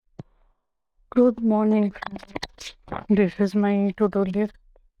Good morning, friends. This is my to-do list.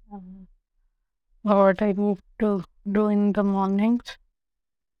 Um, what I need to do in the mornings.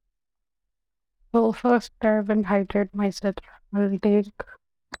 So first, I will hydrate myself. I'll take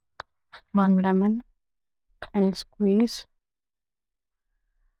one lemon and squeeze.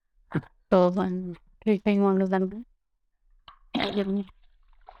 So when taking one lemon, I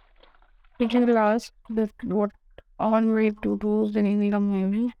will ask that what on way to do in the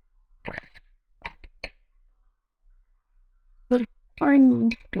morning. But I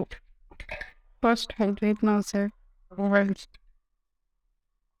need to first hydrate myself. Well,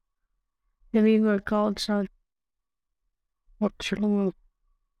 heavy workouts are actually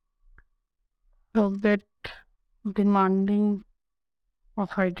a bit demanding of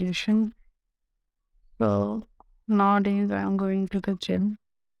hydration. So nowadays I'm going to the gym.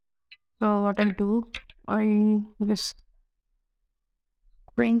 So what I do, I just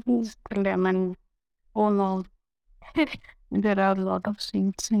squeeze the lemon. Oh no, there are a lot of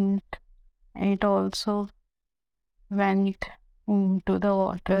seeds in it. It also went into the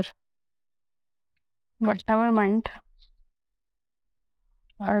water. But never mind,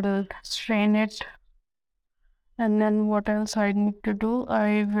 I'll strain it. And then what else I need to do?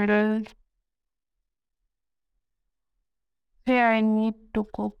 I will say I need to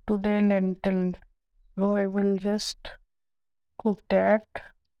cook today lentil. So I will just cook that.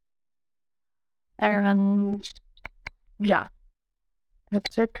 And yeah,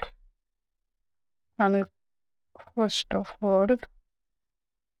 that's it. And first of all,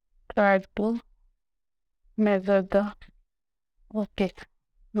 try to measure the okay.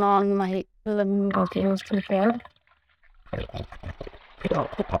 Now my lemon is prepared.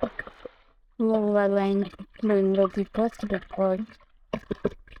 While I'm doing the first because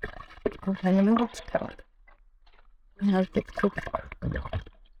I know what's called. I have to cook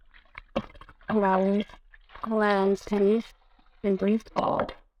around around 10 and brief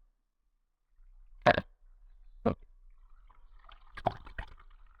God.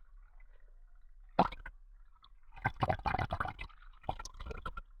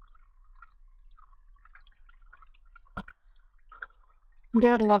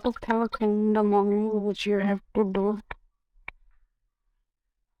 There are a lot of things in the morning which you have to do,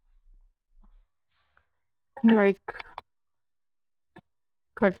 like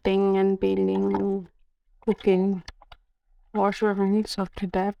cutting and peeling and cooking. Wash your hands after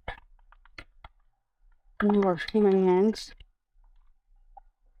that and washing my hands.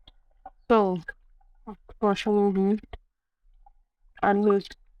 So, washing my hands, I will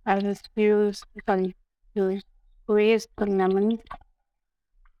I will use squeeze the lemon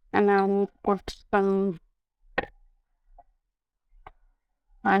and I will put some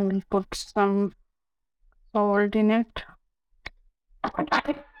salt in it.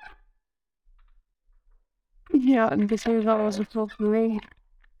 Yeah, this is also very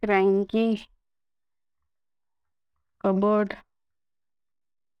cranky cupboard.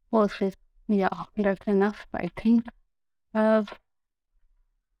 Also, yeah, that's enough, I think. I'll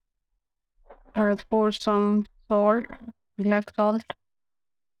pour some salt, black salt,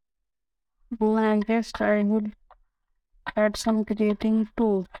 and yes, I would add some creatine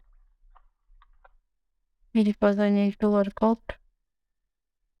too because I need to work out.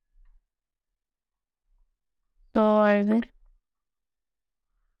 So I will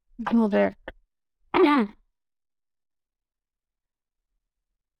do that.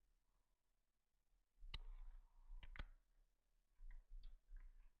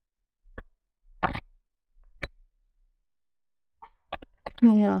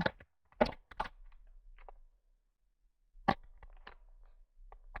 Yeah.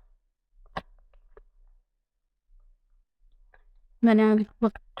 Then I'll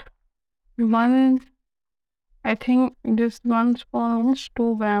put one, I think this one spoon is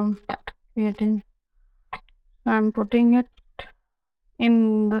 2 gram creatine. I'm putting it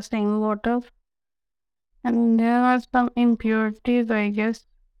in the same water. And there are some impurities, I guess,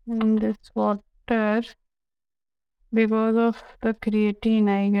 in this water because of the creatine,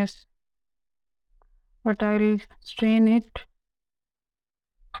 I guess. But I'll strain it.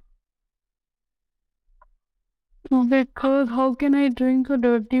 Because how can I drink a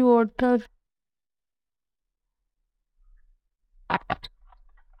dirty water?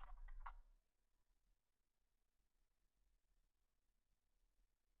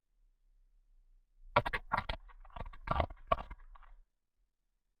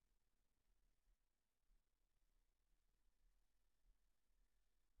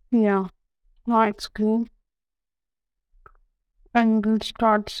 Yeah, now it's clean. And we'll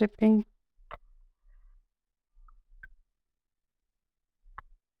start sipping.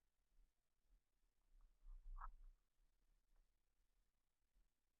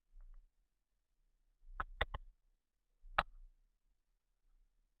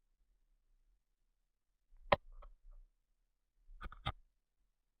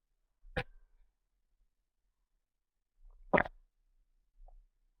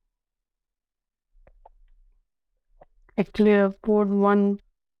 Actually, I poured one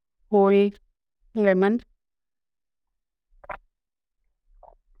whole lemon,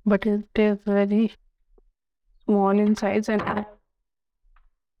 but it is very small in size, and I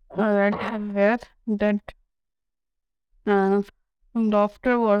read somewhere that uh,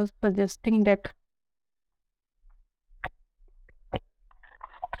 doctor was suggesting that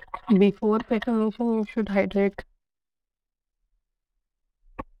before vaccination you should hydrate,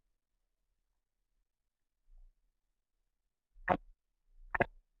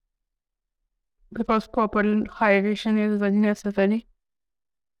 because proper hydration is very necessary.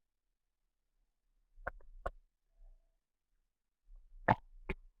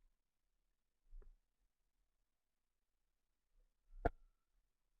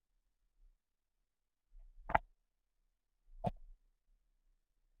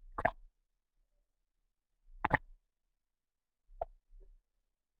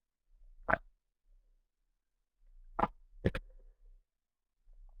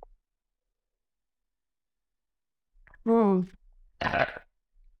 Hmm. I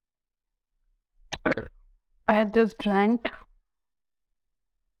had just drank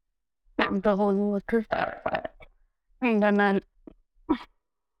the whole water, and then I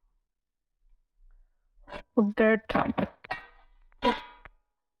put that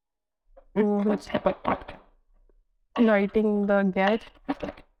lighting the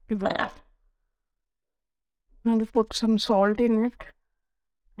gas, and put some salt in it,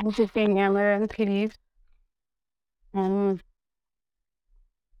 and putting amaranth leaves. And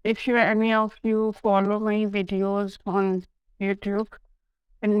if you any of you follow my videos on YouTube,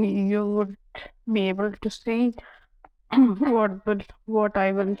 and you would be able to see what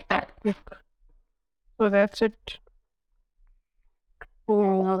I will cook. So that's it.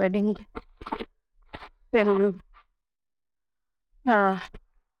 Wedding then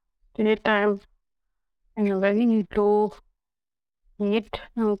daytime in a very low heat.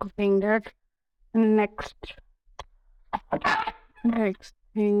 I'm cooking that. And next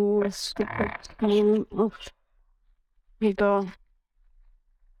thing is to put steam of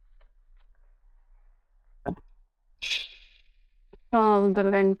the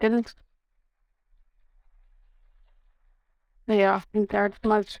lentils. Yeah, that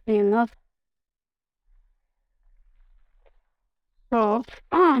must be enough. So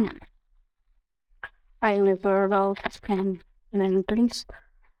I measured out 10 lentils.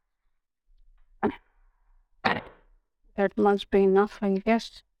 That must be enough, I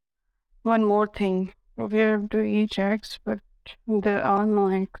guess. One more thing. We have to eat eggs, but there are no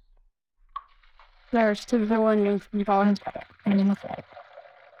eggs. There's still the one in pounds.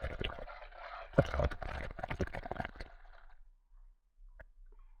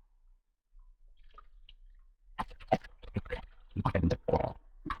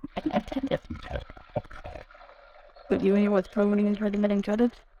 But you know what's probably into the middle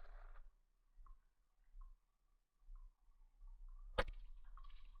credit?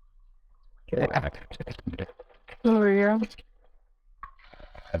 Oh, yeah.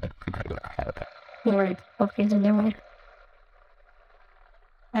 Right. Okay, so then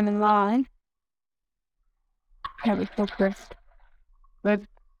and then I have it cooked with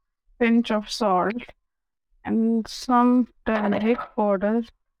pinch of salt and some turmeric powder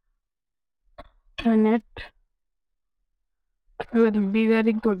in it. It will be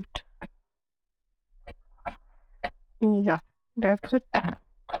very good. Yeah, that's it.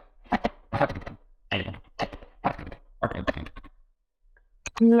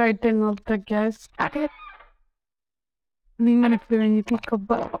 Lighten up the gas. Even if you need to cook.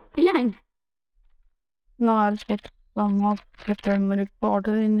 Now I'll put some of the turmeric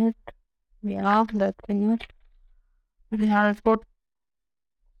powder in it. Yeah, that's in it. And I'll put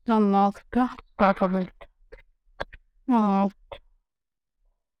some of the peppermint. Oh,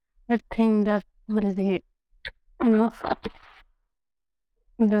 I think that will be enough.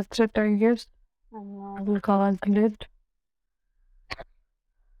 That's it, I guess. And now I will cover the lid.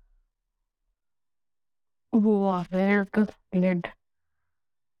 Wow, there's the lid.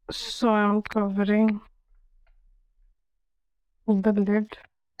 So I'm covering the lid.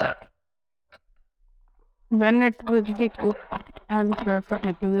 When it will be cooked and perfect,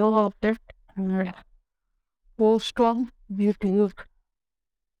 it will of it and post on YouTube.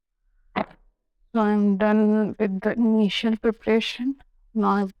 So I'm done with the initial preparation.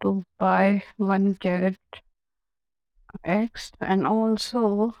 Now I have to buy 1 carrot eggs and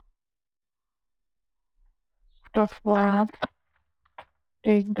also stuff for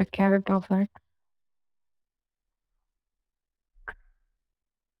take the carrot of it.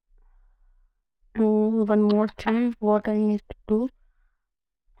 And one more thing, what I need to do.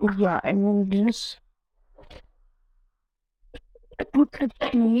 Yeah, I mean this Put the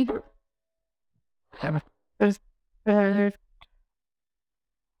tea. Just it.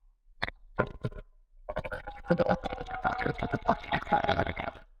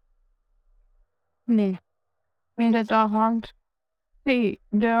 Nee, in der Hand. See,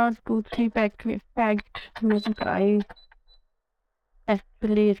 there are 2, 3 packed music I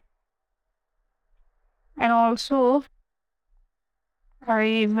actually. And also,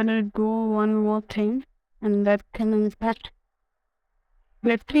 I will do one more thing, and that thing is that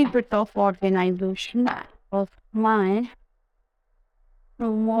little bit of organization of my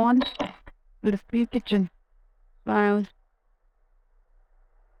one little kitchen. So I was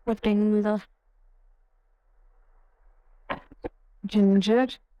putting the ginger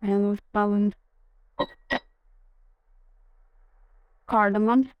and some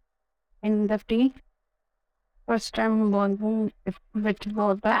cardamom in the tea. First time one if which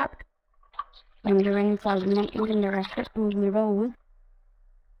was that. And during cardamom in the rest of the roll.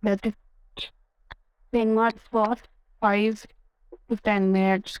 That is being much for 5 to 10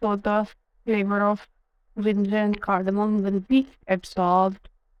 minutes, so the flavor of ginger and cardamom will be absorbed.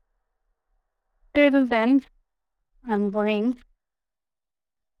 Till then, I'm going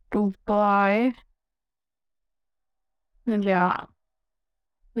to buy. Yeah.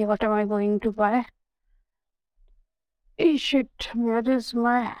 What am I going to buy? Shit, where is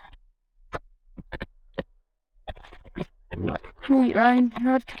my. I'm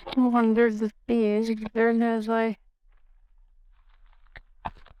not under the page. There is I.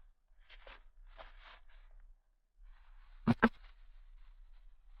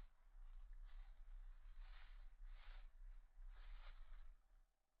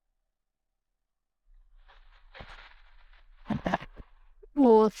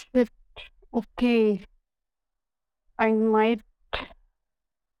 Oh shit. Okay. I might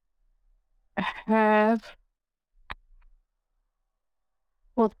have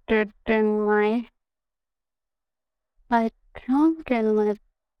put it in my. I can't get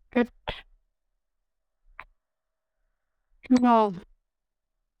it. No.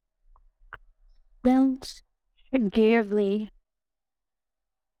 Well, gave me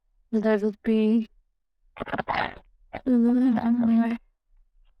that would be.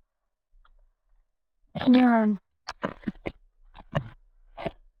 Yeah.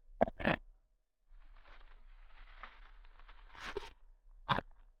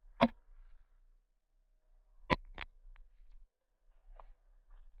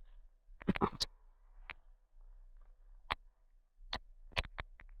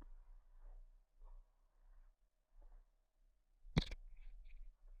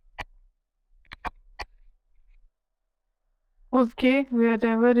 Okay,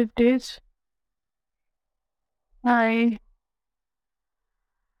 wherever it is, I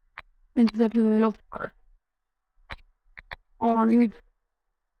exactly look on it.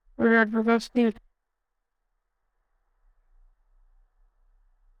 Red because the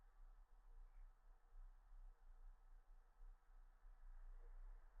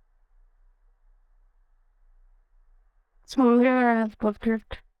so here I have put it.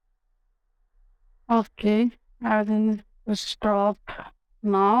 Okay, I will stop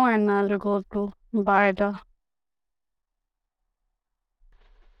now and I'll go to buy the.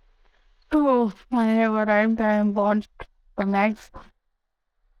 So I have arrived and bought the next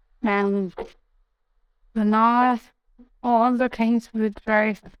and now all the things which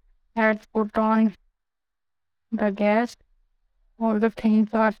I had put on the gas, all the things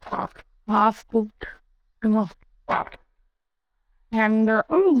are half cooked, you know. And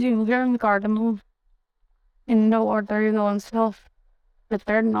ginger and cardamom in the water is also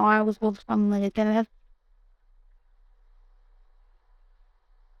prepared. Now I will put some later.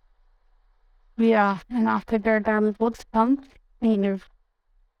 Yeah, and after that I will put some either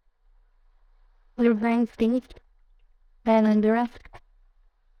living things and the rest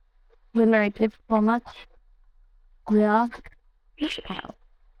will like it so much. Yeah.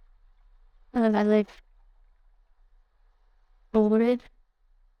 And I like over it.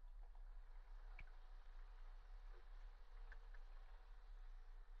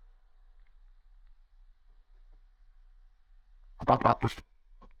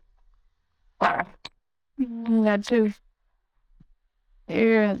 That too.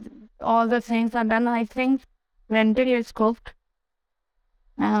 Yeah, all the things are done, I think. Lentil is cooked.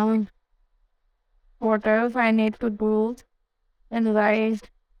 Um, what else I need to do? And rice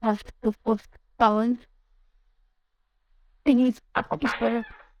has to put down. Things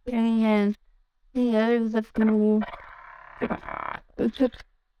and here is the glue. It's just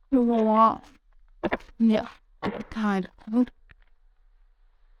glue. Yeah, tired.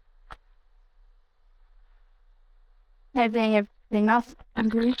 I think enough.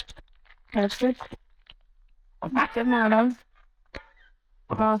 Okay. That's it. Okay, madam.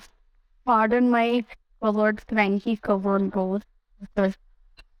 Uh, Pardon my covered cranky covered goals. Because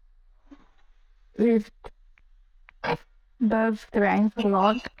it does crank a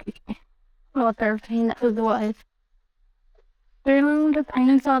lot. Lot of things otherwise. The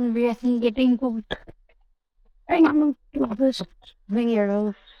things are really getting good. I'm this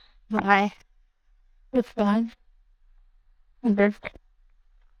video by this guy. This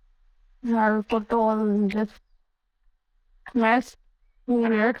I'll put all this mess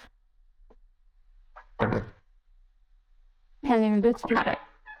here and in this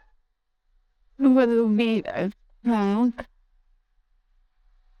will be found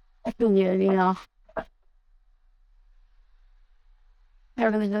clearly enough.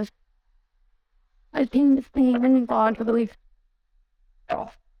 Everything is, I think this thing even got really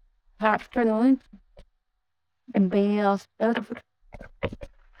afternoon and being else.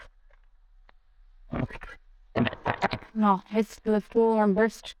 No, it's the full and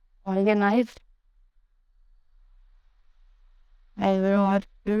burst organized. I will not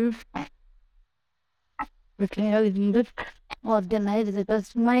do. Okay, I did it. Organized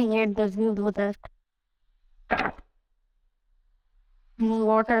because my head doesn't do that.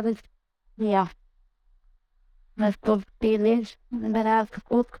 What are the, yeah, let's cook this and then I have to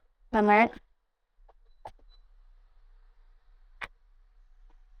cook tonight.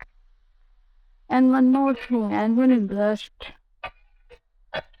 And one more thing, I'm gonna blush.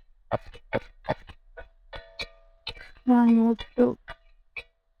 I need to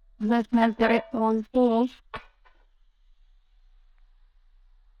let my direct on full.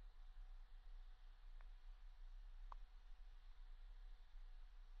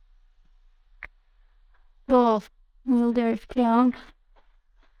 So, we'll get it down.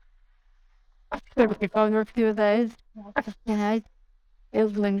 So, if I were to do this, tonight,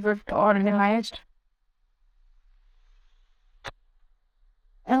 is lingered organized.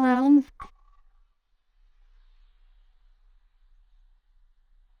 Around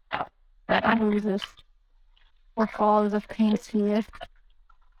that I do this for all the things here.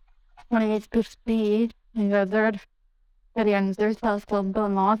 When it's to speed, and whether the answers has come or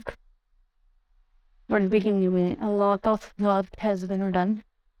not. But beginning with a lot of work has been done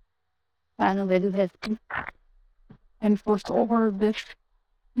and very happy. And first over this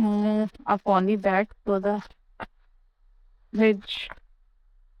a poly bag so the which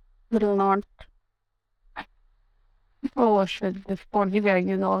will not oh shit this poly bag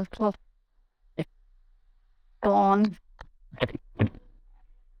is also on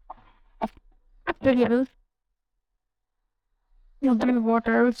the hills. What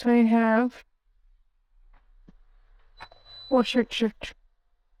else I have? Oh shit.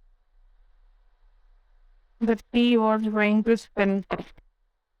 The tea was going to spin.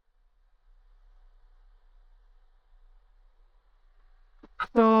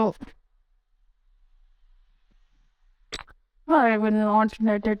 So I will not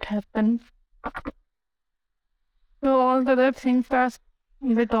let it happen. So all the other things are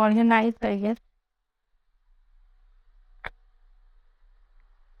a bit organized, I guess.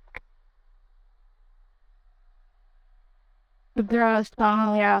 But there are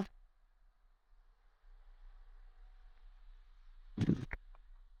some, yeah.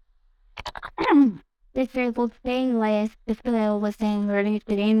 This is saying like this girl was saying really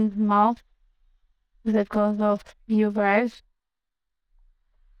clean mouth because of you guys.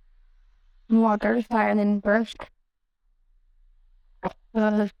 Water silent burst.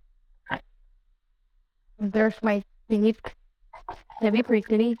 Uh, there's my teeth. Very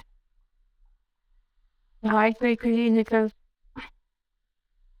quickly. Why quickly? Because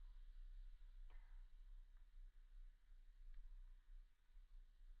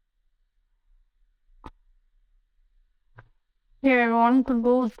here I want to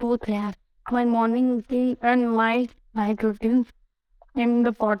go to class. My morning routine and my night routine in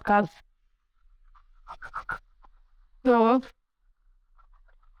the podcast. So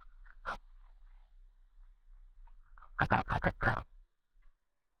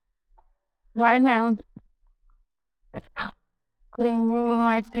right now, cleaning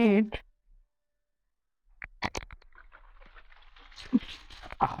my teeth.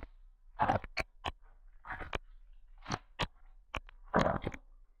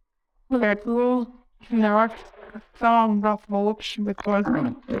 Let go not some of the folks because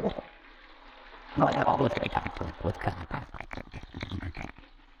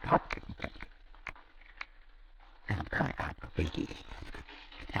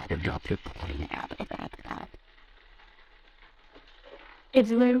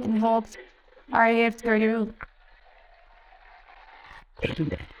it's really involves I have to do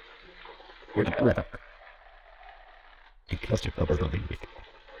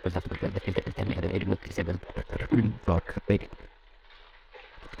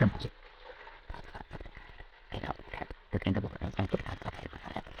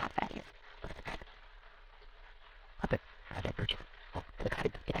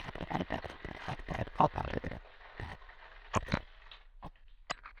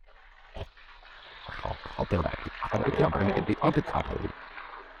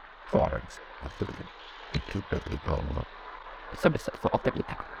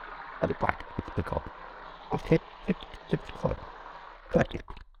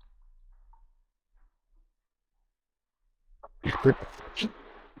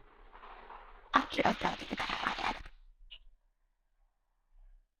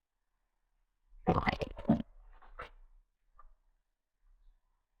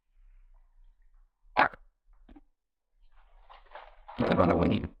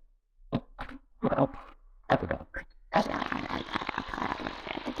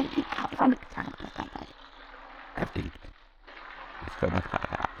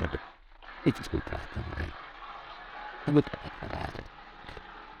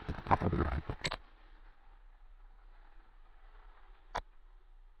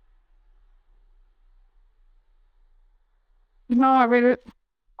Now I will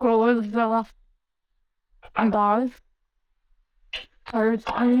close the doors. There's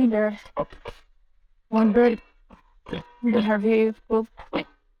only there one bit the heavy book.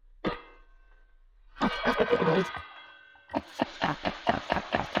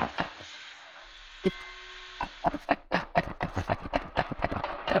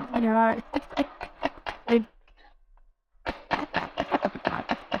 Yeah,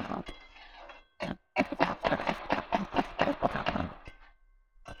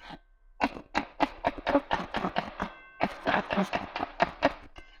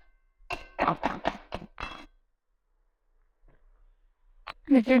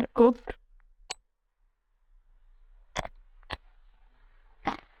 it is cooked.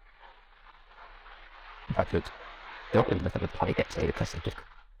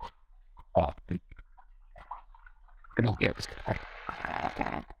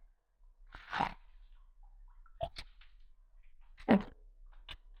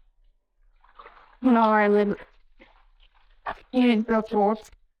 Now I will eat the fruits.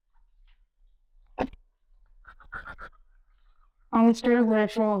 I'm still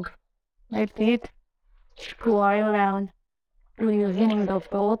wishing I did fly around using the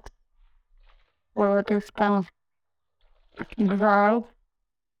fruit for this kind of drive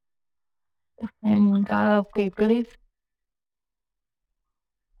and quickly.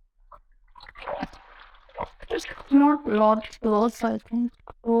 Not lots, lots, I think.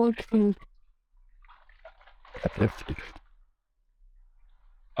 Lots,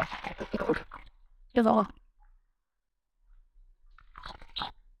 you know,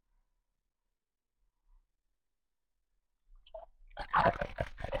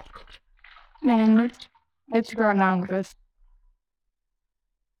 and it's run on this.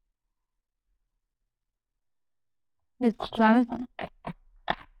 It's done.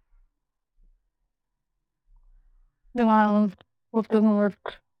 The one with the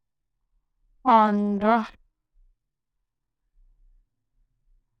work on the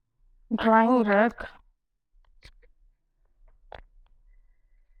drying rack.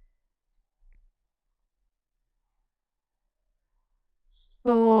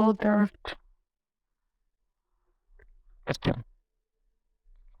 So there's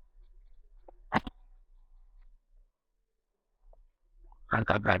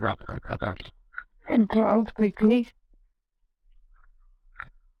and drive quickly.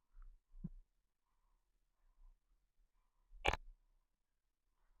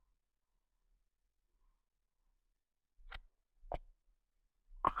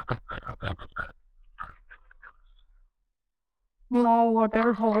 Now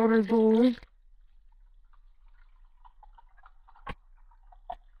whatever hole is doing,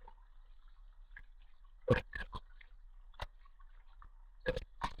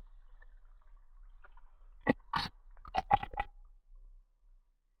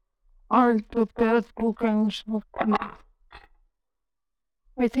 I'll prepare cooking. So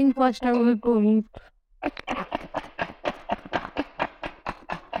I think first I will go eat.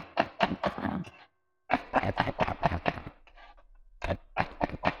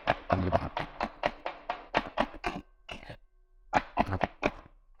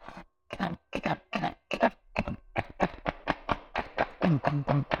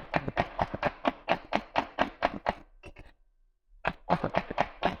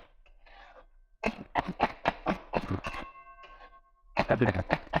 Second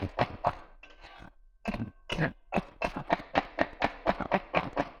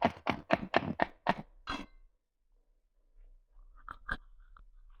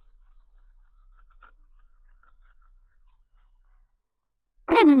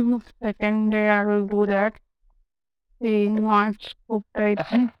day I will do that. The once cooked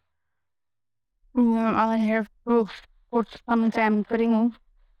item. I have to put some tempering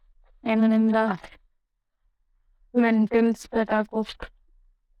and then the lentils that are cooked.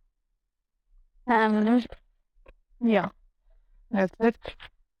 And yeah, that's it.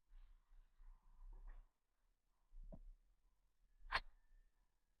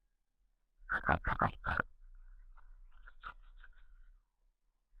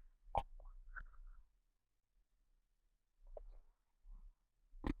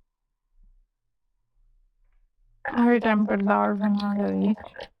 I tempered the ordinary.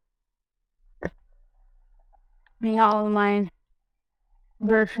 Now my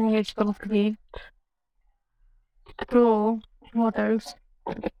brushing is complete. So, what else?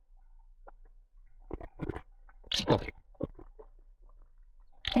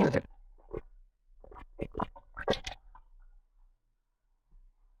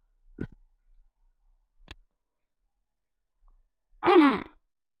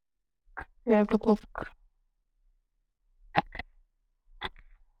 We have to cook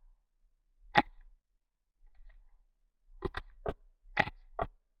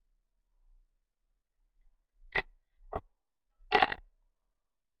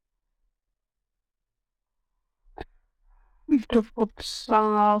to put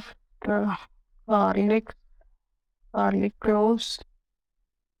some of the garlic cloves.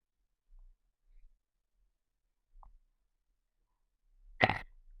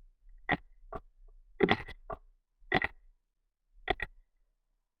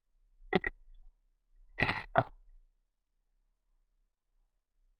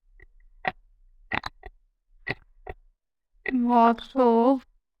 Also,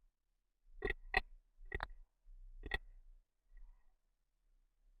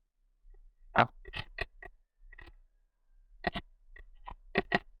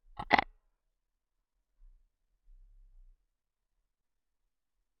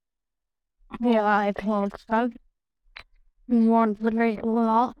 yeah, I think it's done. You want the right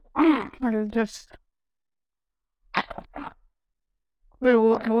lot. I'll just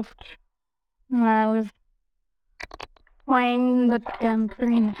remove. I'll find the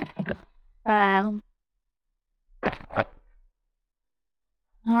tempering pan.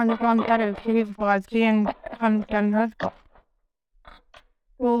 And one that is fuzzy and untender.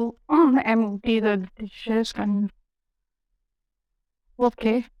 So empty the dishes and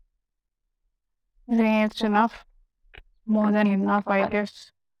okay, it's enough. More than enough, I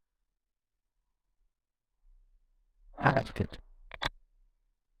guess.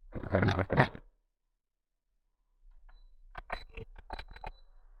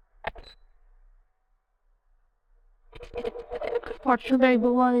 What should I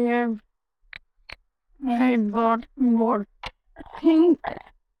do? I got more things.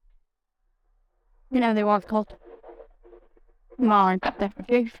 They was called no,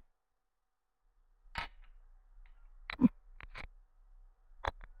 definitely.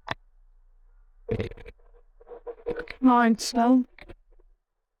 No, it's so.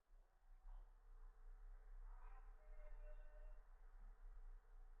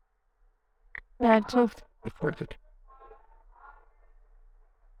 That's so.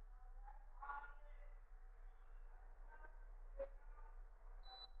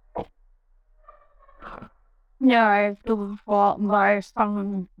 Yeah, I have to buy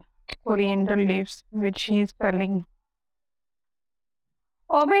some coriander leaves, which he's selling.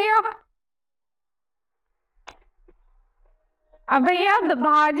 ओ भैया अब भैया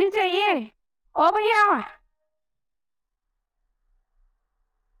भाजी चाहिए ओ भैया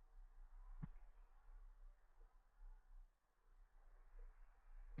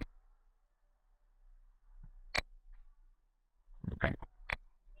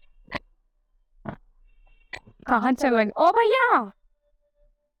कहाँ चल गए ओ भैया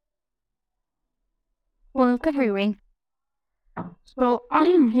Look at viewing. So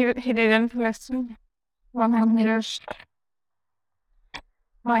he didn't listen. 100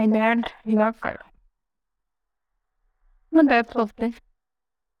 my dad left. But that's okay.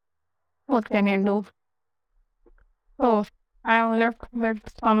 What can I do? So I'm left with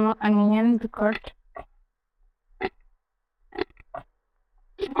some onion to cut.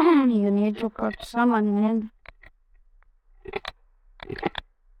 You need to cut some onion.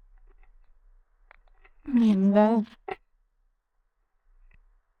 And then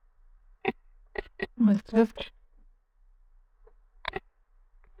with it.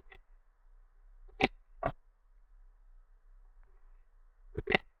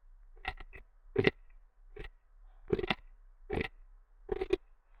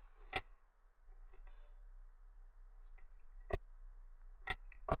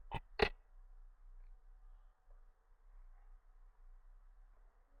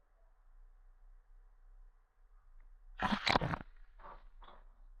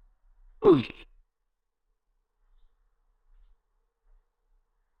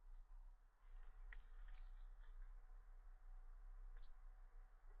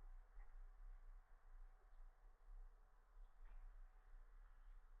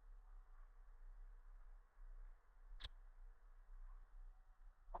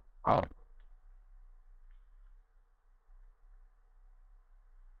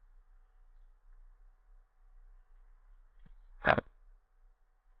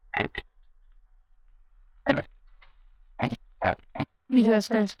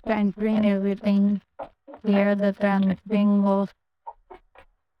 Just as entering everything here, the thing of,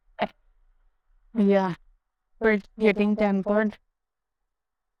 yeah, it's getting tempered.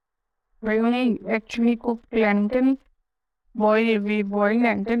 We're gonna actually cook lentil, we boil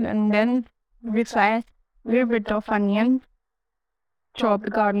lentil, and then we fry a little bit of onion, chopped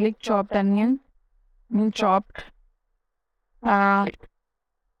garlic, chopped onion, and chopped uh,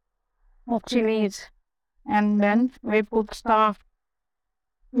 chilies, and then we put stuff.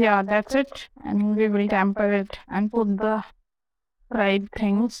 Yeah, that's it. And we will temper it and put the fried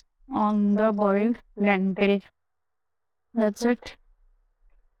things on the boiled lentil. That's it.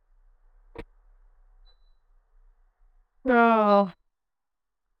 So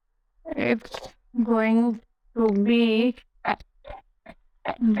it's going to be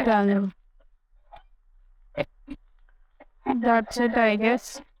done. That's it, I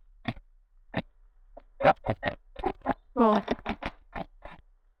guess. So,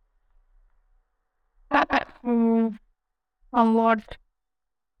 somewhat,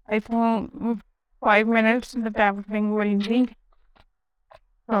 I think 5 minutes, the everything will be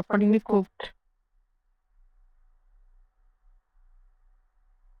properly cooked.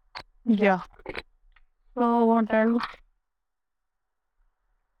 Yeah. So what else?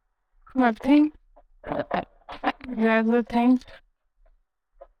 Nothing. That's the thing.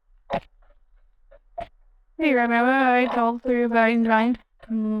 See, whenever I talk to you guys, right,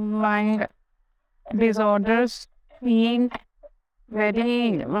 my disorders being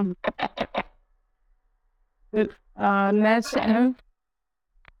very less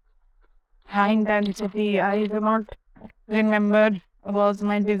high intensity. I do not remember about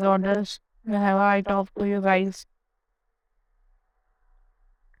my disorders whenever I talk to you guys.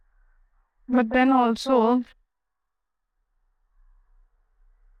 But then also,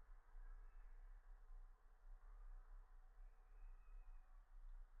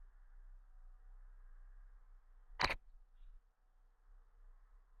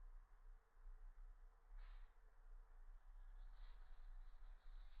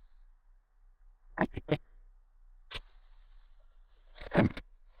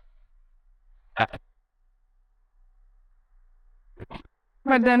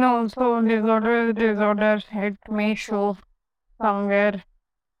 disorder is disorder. It may show somewhere.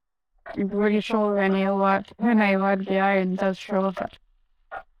 It will show whenever, yeah, it does show.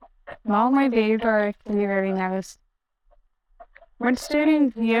 Now my days are actually very nice. But still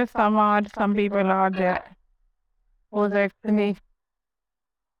in here, some people are there who's actually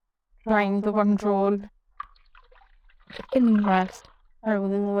trying to control interest. I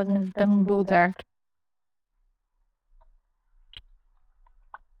wouldn't want them do that.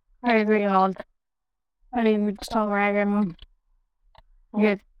 I agree not. I mean, somewhere I can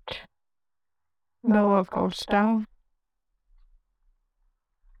get the workouts down.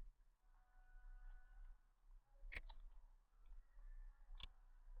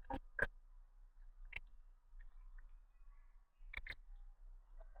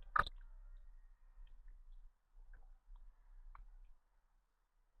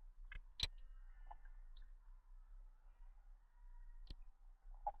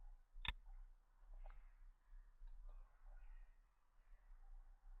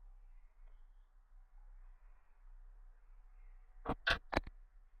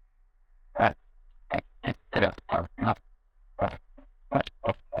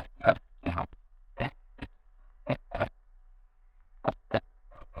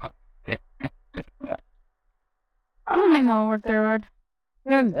 I know what they were.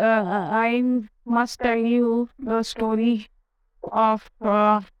 Yeah, I must tell you the of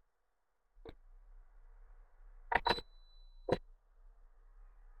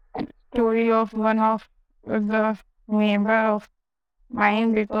story of one of the member of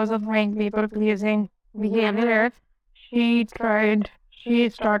mine because of my people pleasing behavior. She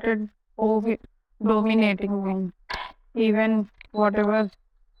started dominating me, even whatever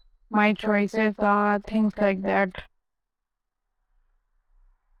my choices are, things like that.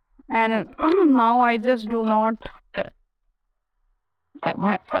 And now I just do not,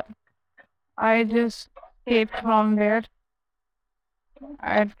 I just escape from there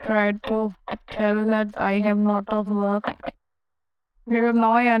I tried to tell that I have lot of work because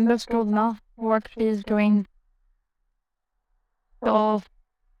now I understood now what she's doing. So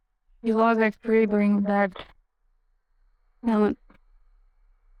he was actually doing that. Um,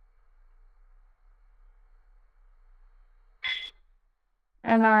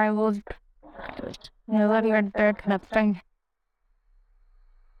 and I would never let that happen.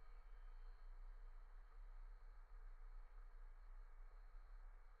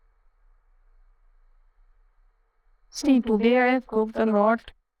 See, today I have cooked a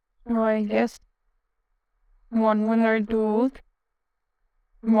lot, so I guess what will I do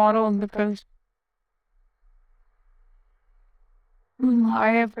tomorrow because I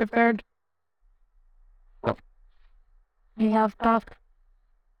have prepared enough stuff.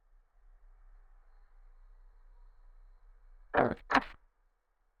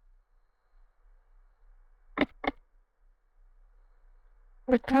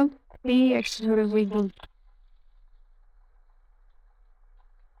 But can be actually good.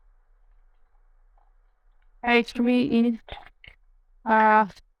 I actually eat uh,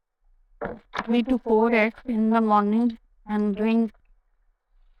 3 to 4 eggs in the morning and drink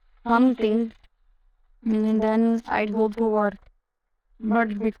something, and then I go to work.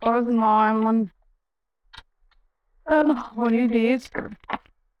 But because now I'm on holidays,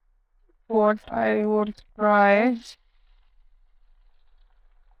 what I would try,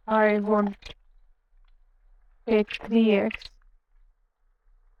 I would take 3 eggs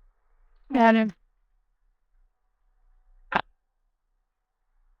and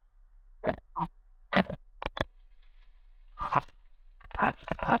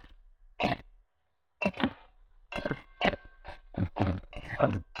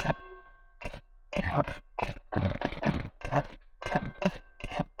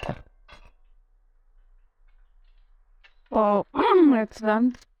oh, it's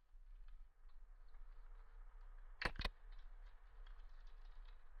done.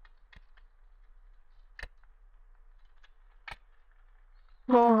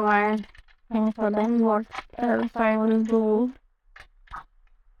 So I think so then what else I will do?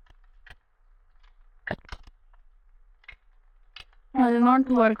 I'll not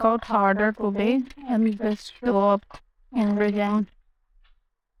work out harder today and just show up in the gym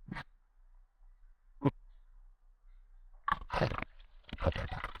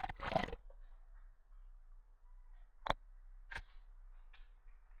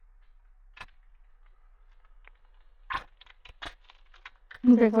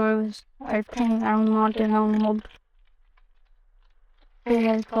because I think I'm not in a mood to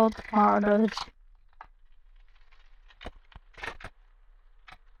work out harder.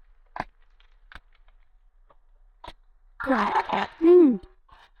 Hmm.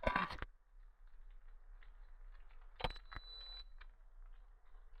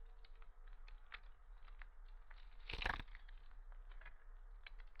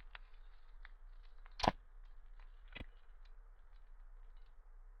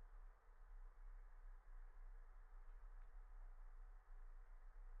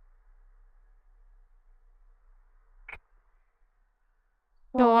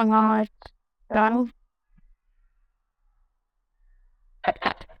 So now it's done.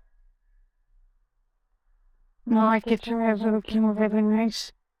 Now my kitchen is looking very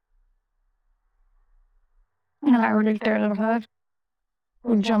nice. And I will tell her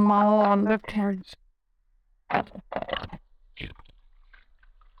to jump on the terrace.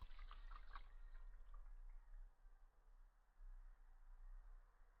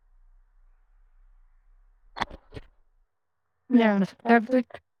 Yes, that's it.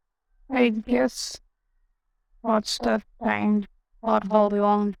 I guess what's the time or how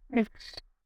long it's